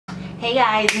Hey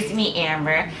guys, it's me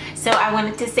Amber. So I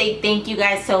wanted to say thank you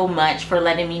guys so much for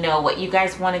letting me know what you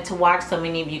guys wanted to watch. So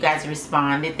many of you guys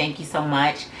responded. Thank you so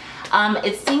much.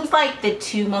 It seems like the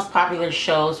two most popular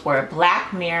shows were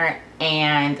Black Mirror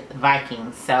and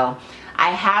Vikings. So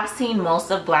I have seen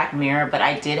most of Black Mirror, but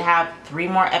I did have 3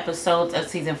 more episodes of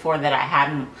season 4 that I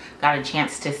hadn't got a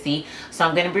chance to see. So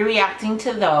I'm going to be reacting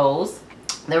to those.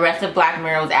 The rest of Black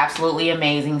Mirror was absolutely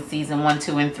amazing. Season 1,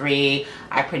 2, and 3,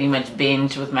 I pretty much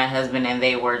binged with my husband, and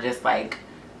they were just like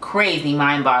crazy,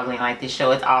 mind-boggling. Like, this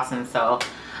show is awesome. So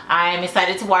I'm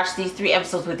excited to watch these 3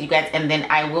 episodes with you guys, and then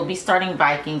I will be starting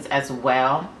Vikings as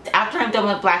well. After I'm done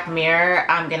with Black Mirror,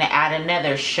 I'm gonna add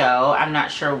another show. I'm not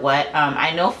sure what.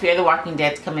 I know Fear the Walking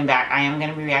Dead's coming back. I am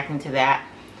gonna be reacting to that,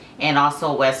 and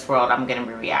also Westworld I'm gonna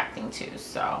be reacting to.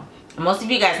 So most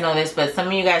of you guys know this, but some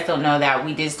of you guys don't know that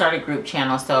we did start a group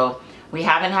channel, so we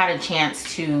haven't had a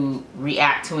chance to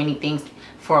react to anything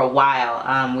for a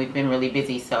while. We've been really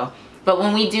busy, so. But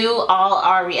when we do, all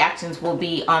our reactions will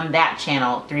be on that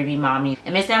channel, 3B Mommy.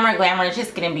 And Miss Amber Glamour is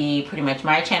just gonna be pretty much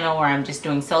my channel where I'm just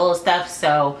doing solo stuff.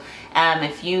 So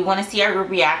if you wanna see our group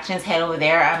reactions, head over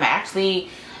there. I'm actually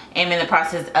in the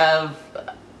process of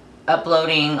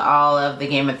uploading all of the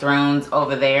Game of Thrones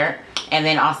over there. And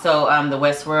then also the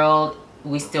Westworld,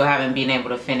 we still haven't been able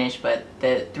to finish, but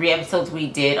the 3 episodes we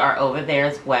did are over there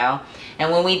as well.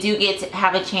 And when we do get to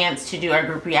have a chance to do our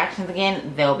group reactions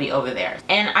again, they'll be over there.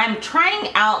 And I'm trying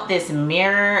out this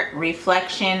mirror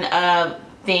reflection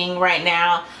thing right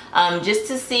now, just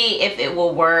to see if it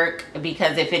will work,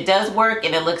 because if it does work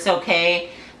and it looks okay,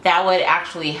 that would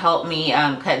actually help me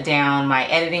cut down my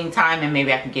editing time, and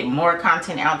maybe I can get more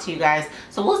content out to you guys.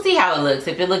 So we'll see how it looks.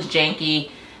 If it looks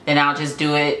janky, then I'll just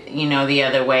do it, you know, the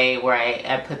other way where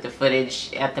I put the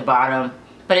footage at the bottom.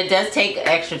 But it does take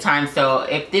extra time, so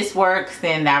if this works,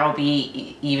 then that'll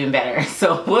be even better.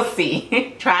 So we'll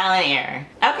see. Trial and error.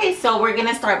 Okay, so we're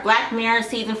gonna start Black Mirror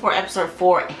Season 4, Episode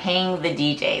 4, Hang the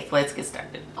DJs. Let's get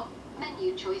started. Oh,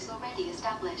 menu choice already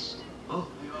established. Oh,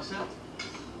 you are set.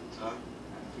 So,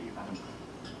 for you, madam.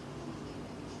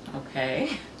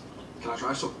 Okay. Can I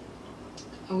try some?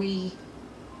 Are we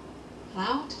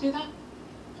allowed to do that?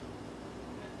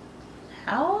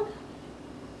 How?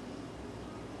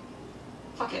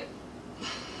 Fuck it.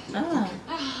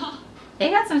 Oh. They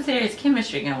got some serious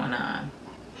chemistry going on.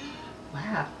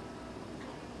 Wow.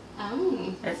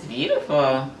 Oh. That's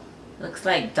beautiful. Looks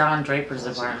like Don Draper's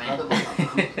apartment.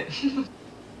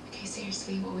 Okay,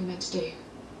 seriously, what are we meant to do?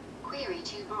 Query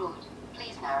too broad.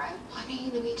 Please narrow. I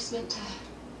mean, are we just meant to,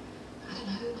 I don't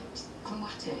know, just go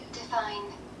at it? Define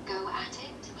go at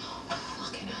it. Oh,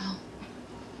 fucking hell.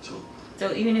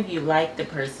 So even if you like the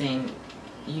person,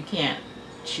 you can't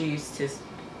choose to...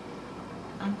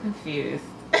 I'm confused.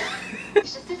 The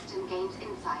system gains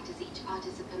insight as each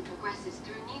participant progresses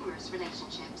through numerous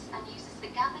relationships and uses the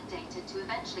gathered data to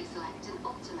eventually select an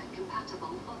ultimate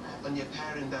compatible other. On your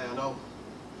pairing day, I know,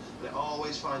 but it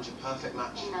always finds your perfect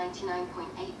match. In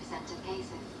 99.8% of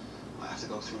cases. I have to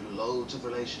go through loads of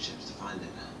relationships to find it.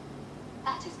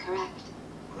 That is correct.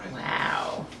 Great.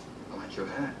 Wow. I like your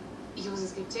hair. Yours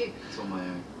is good too. It's on my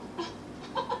own.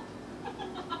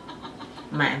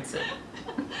 Mine too.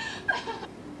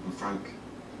 I'm Frank.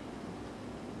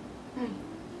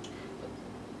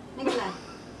 Nicola.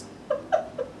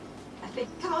 I think,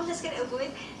 come on, let's get it over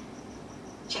with.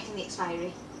 Checking the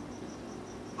expiry.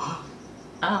 Oh.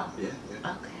 Oh. Yeah.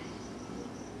 Okay.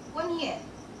 1 year.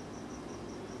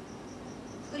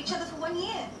 Got each other for 1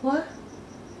 year. What?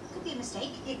 Could be a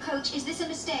mistake. Hey, Coach, is this a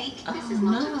mistake? This Oh, is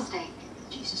not no. a mistake.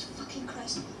 Jesus fucking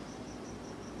Christ.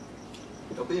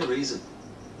 There'll be a reason.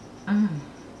 Mm.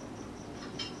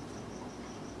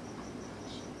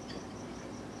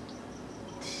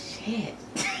 Shit.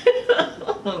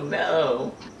 Oh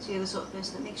no. So you're the sort of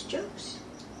person that makes jokes.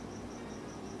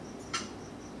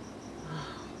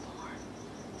 Oh Lord.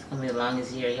 It's gonna be the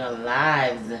longest year of your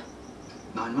lives.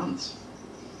 9 months.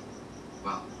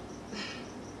 Wow.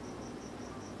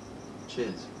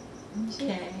 Cheers.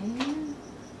 Okay.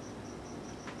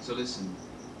 So listen,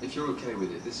 if you're okay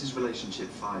with it, this is relationship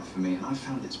 5 for me, and I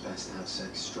found it's best to have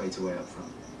sex straight away up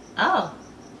front. Oh.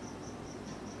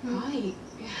 Right.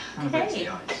 Kind of breaks Okay.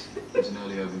 the ice. Gives an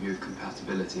early overview of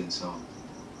compatibility and so on.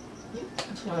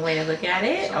 That's one way to look at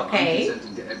it. So Okay. I'm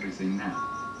consenting to everything now.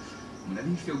 Whenever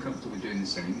you feel comfortable doing the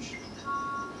same, you should.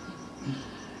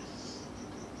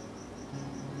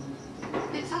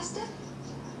 Bit faster?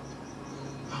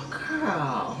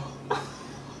 Girl.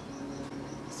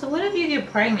 So what if you get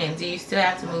pregnant? Do you still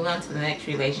have to move on to the next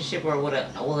relationship, or will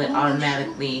it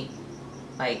automatically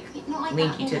like Not like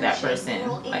link that, you to that person? You're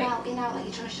all in, Like, out, like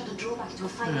you're trying to shove a drawer back into a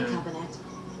filing cabinet.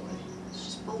 It's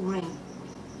just boring.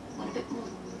 Want a bit bit more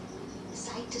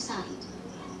side to side?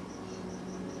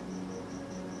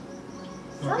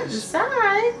 Side to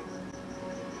side?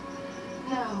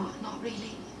 No, not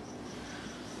really.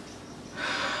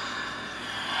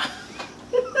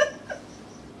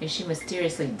 If she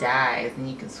mysteriously dies, then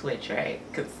you can switch, right?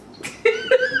 Because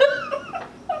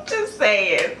just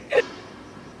saying.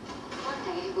 One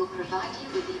day it will provide you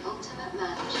with the ultimate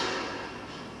match.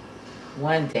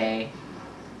 One day.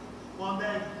 One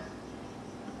day.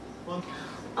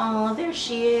 Oh, there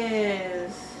she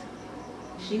is.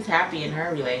 She's happy in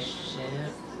her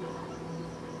relationship.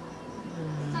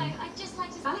 So I'd just like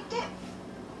to... I liked it.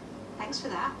 Thanks for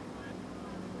that.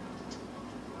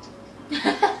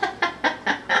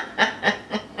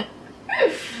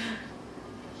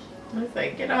 It's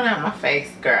like, get on out my face,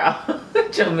 girl.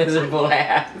 With your miserable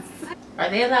ass. Are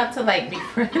they allowed to like be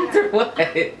friends or what?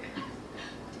 Uh-oh.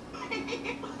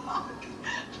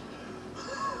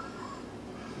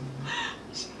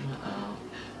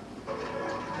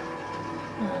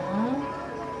 Aww.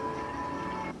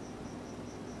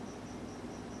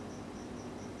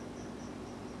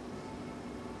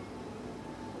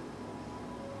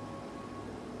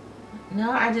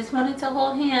 No, I just wanted to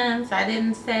hold hands. I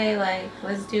didn't say like,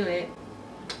 let's do it.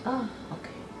 Oh,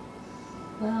 okay.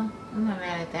 Well, I'm not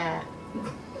mad at that.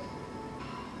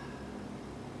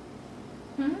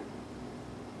 Hmm?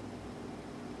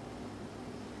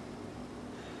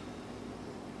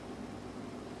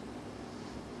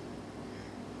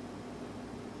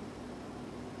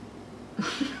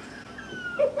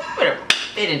 What a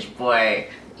finish, boy.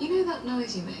 You know that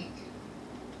noise you make?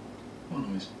 What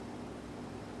noise?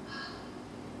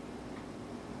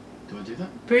 Do I do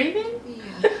that? Breathing?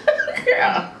 Yeah.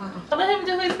 Girl. Quite often. Let him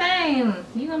do his thing.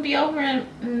 You gonna be over in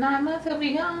 9 months, he'll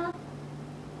be gone.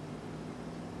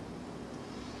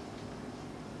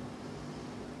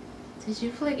 Did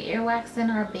you flick earwax in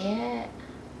our bed?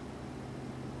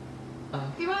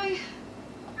 Oh. You right?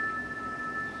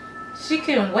 She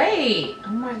can wait. Oh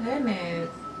my goodness.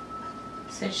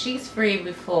 So she's free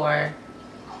before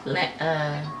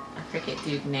I forget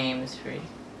Duke's name is free.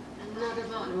 Another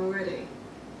partner already.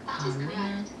 That is Oh,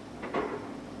 man. correct.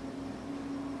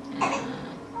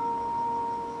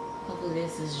 Hopefully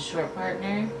this is a short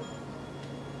partner.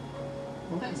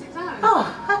 Thanks, exactly.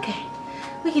 Oh, okay.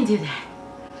 We can do that.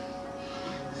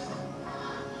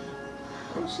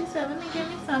 Oh, she said, let me give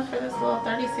me some for this little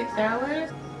 36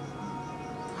 hours.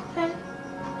 Okay.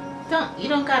 You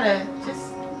don't gotta,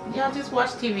 y'all just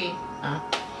watch TV. Oh.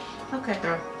 Okay,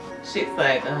 girl. She's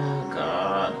like, oh,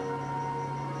 God.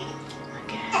 I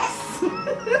guess.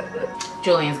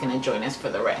 Julian's gonna join us for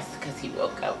the rest because he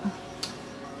woke up.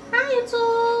 Hi,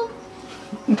 YouTube.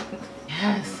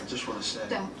 Yes. I just want to say.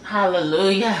 Don't.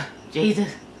 Hallelujah.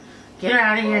 Jesus. Get her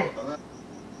out of here.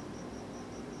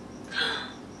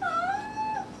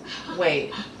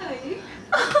 Wait. Hey.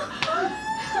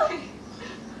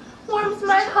 Warms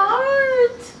my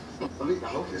heart. I mean, I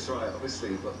hope it's right,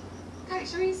 obviously, but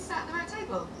Coach, are we sat at the right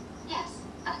table? Yes,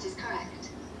 that is correct.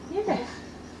 Yeah.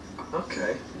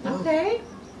 okay. Okay.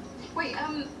 Wait,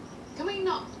 can we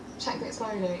not check the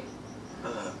expiry date?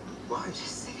 Why? I'm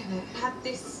just sick of it. I had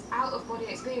this out-of-body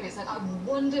experience. Like, I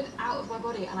wandered out of my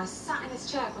body and I sat in this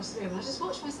chair across the room and I just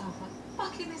watched myself like,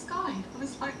 fucking this guy. I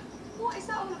was like, what is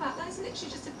that all about? That is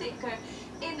literally just a dick going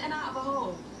in and out of a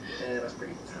hole. Yeah, that's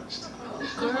pretty detached.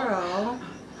 Girl.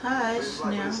 Hush It's like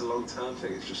when now. it's a long-term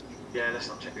thing, it's just, yeah, let's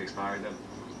not check the expiry then.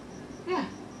 Yeah.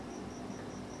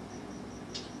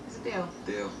 It's a deal.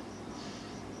 Deal.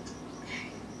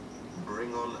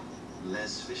 Bring on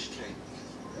Les fish cake.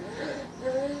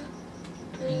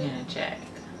 He's gonna check.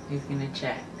 He's gonna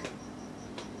check.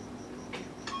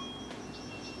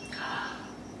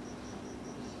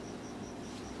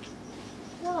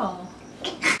 No.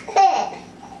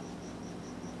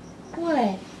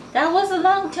 What? That was a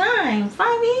long time.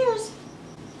 5 years.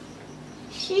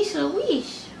 Sheesh a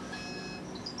weesh.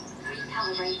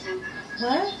 Recalibrating.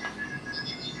 What?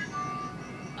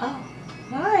 Oh,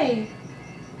 why?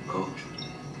 Coach.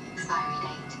 Expiry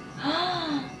date.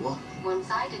 What?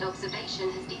 One-sided observation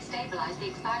has destabilized the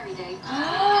expiry date.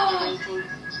 Recalibrating.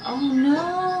 Oh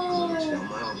Because I no. on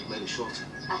my own, you made it shorter.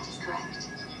 That is correct.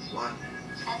 Why?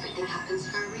 Everything happens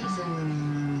for a reason.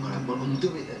 Hmm. Alright, well, undo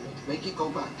it then. Make it go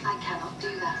back. I cannot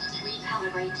do that.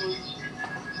 Recalibrating.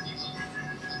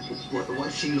 What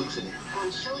if she looks at it?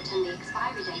 Once shortened, the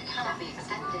expiry date cannot be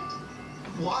extended.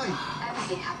 Why?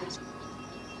 Everything happens.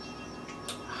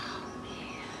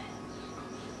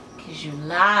 Cause you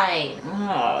lied.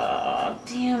 Oh,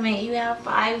 damn it. You have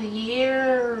 5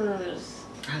 years.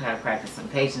 I gotta practice some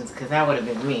patience because that would have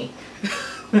been me.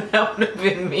 That would have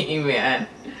been me, man.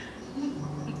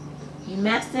 You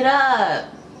messed it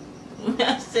up. He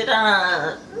messed it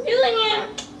up.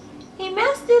 He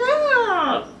messed it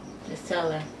up. Just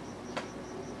tell her.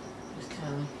 Just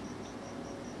tell her.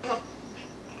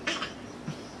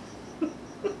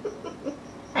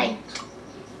 Hey.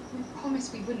 We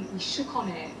promised we wouldn't. We shook on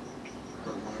it.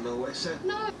 Don't want to know what it said?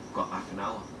 No. Got half an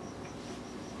hour.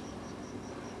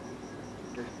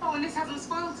 Oh, and this hasn't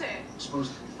spoilt it. It's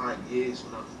supposed to be 5 years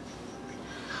now.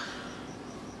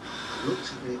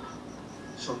 Looked at it.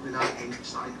 Something happened. It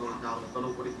started going down. I don't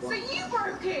know what it was. So you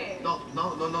broke it? No.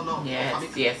 Yes, I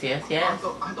mean, yes.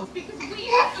 I don't. Because we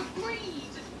had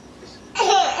agreed.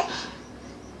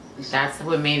 That's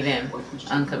what made them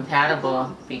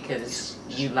uncompatible, because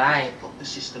you lied. The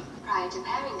system. Prior to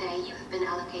pairing day, you have been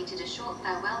allocated a short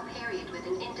farewell period with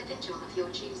an individual of your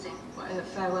choosing. What, a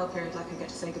farewell period like I get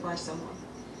to say goodbye to someone?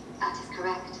 That is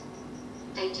correct.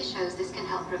 Data shows this can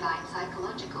help provide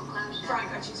psychological closure.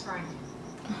 Frank, I choose Frank.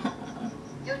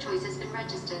 Your choice has been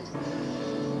registered.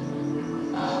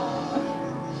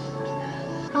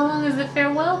 How long is the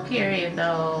farewell period,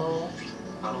 though?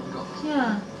 I don't go.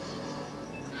 Yeah.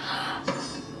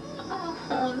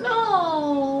 Oh,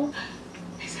 no.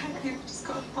 Exactly, we've just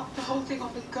got to fuck the whole thing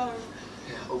off and go.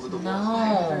 Yeah, over the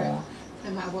wall. No.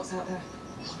 No matter what's out there.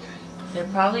 Okay. They're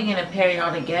probably going to pair it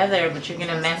all together, but you're going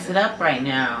to mess it up right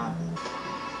now.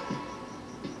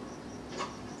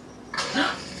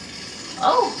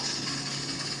 Oh.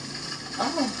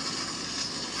 Oh.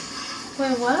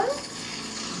 Wait, what?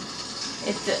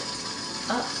 It's a...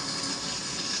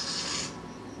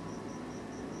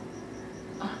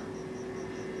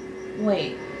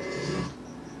 wait.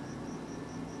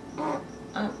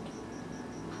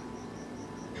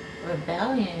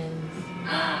 Rebellions.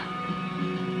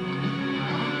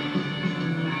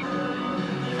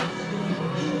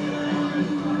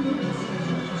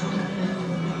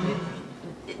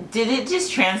 Did it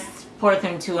just transport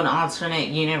them to an alternate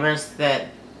universe that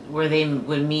where they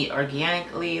would meet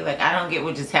organically? Like, I don't get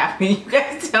what just happened. You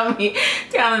guys tell me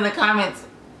down in the comments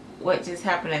what just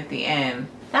happened at the end.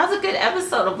 That was a good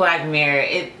episode of Black Mirror.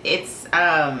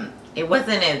 It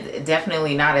wasn't as,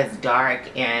 definitely not as dark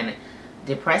and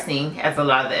depressing as a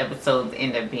lot of the episodes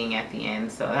end up being at the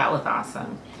end. So that was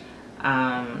awesome.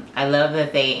 I love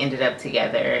that they ended up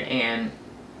together and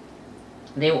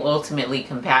they were ultimately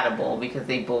compatible because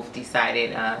they both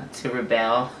decided to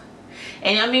rebel.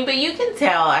 And I mean, but you can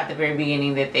tell at the very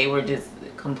beginning that they were just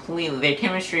completely, their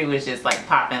chemistry was just like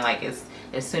popping like as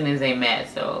soon as they met.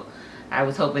 So I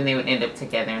was hoping they would end up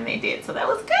together, and they did. So that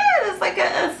was good. It's like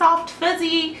a soft,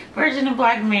 fuzzy version of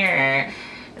Black Mirror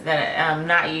that I'm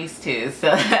not used to. So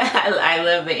I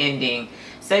love the ending.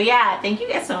 So yeah, thank you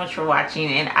guys so much for watching,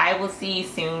 and I will see you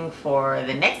soon for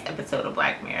the next episode of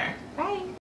Black Mirror. Bye.